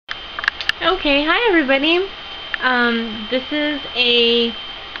Okay, hi everybody. This is a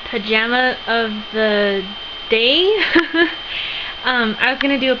pajama of the day. I was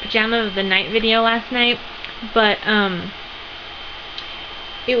gonna do a pajama of the night video last night, but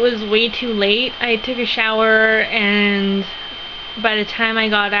it was way too late. I took a shower and by the time I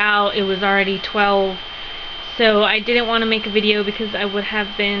got out it was already 12. So I didn't want to make a video because I would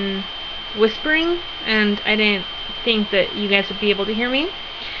have been whispering and I didn't think that you guys would be able to hear me.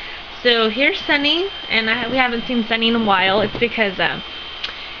 So here's Sunny, and we haven't seen Sunny in a while. It's because I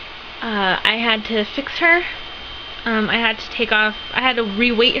had to fix her. I had to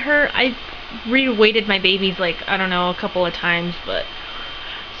reweight her. I reweighted my babies like, I don't know, a couple of times, but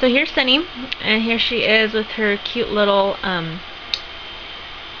so here's Sunny, and here she is with her cute little I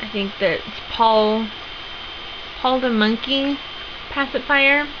think that's Paul the monkey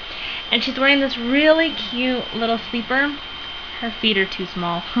pacifier, and she's wearing this really cute little sleeper. Her feet are too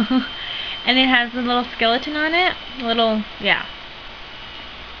small. And it has a little skeleton on it. Yeah.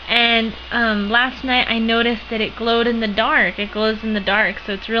 And last night I noticed that it glowed in the dark. It glows in the dark,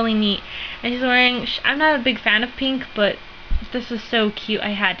 so it's really neat. And she's wearing, I'm not a big fan of pink, but this is so cute, I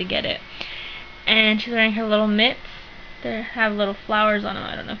had to get it. And she's wearing her little mitts. They have little flowers on them.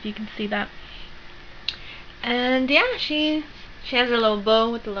 I don't know if you can see that. And yeah, she has her little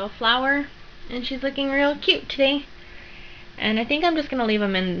bow with the little flower. And she's looking real cute today. And I think I'm just gonna leave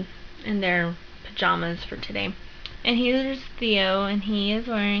them in their pajamas for today. And here's Theo, and he is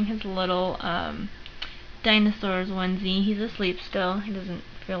wearing his little dinosaurs onesie. He's asleep still. He doesn't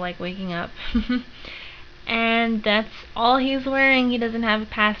feel like waking up. And that's all he's wearing. He doesn't have a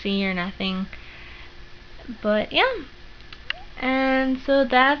passy or nothing. But yeah. And so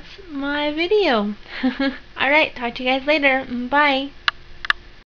that's my video. Alright, talk to you guys later. Bye.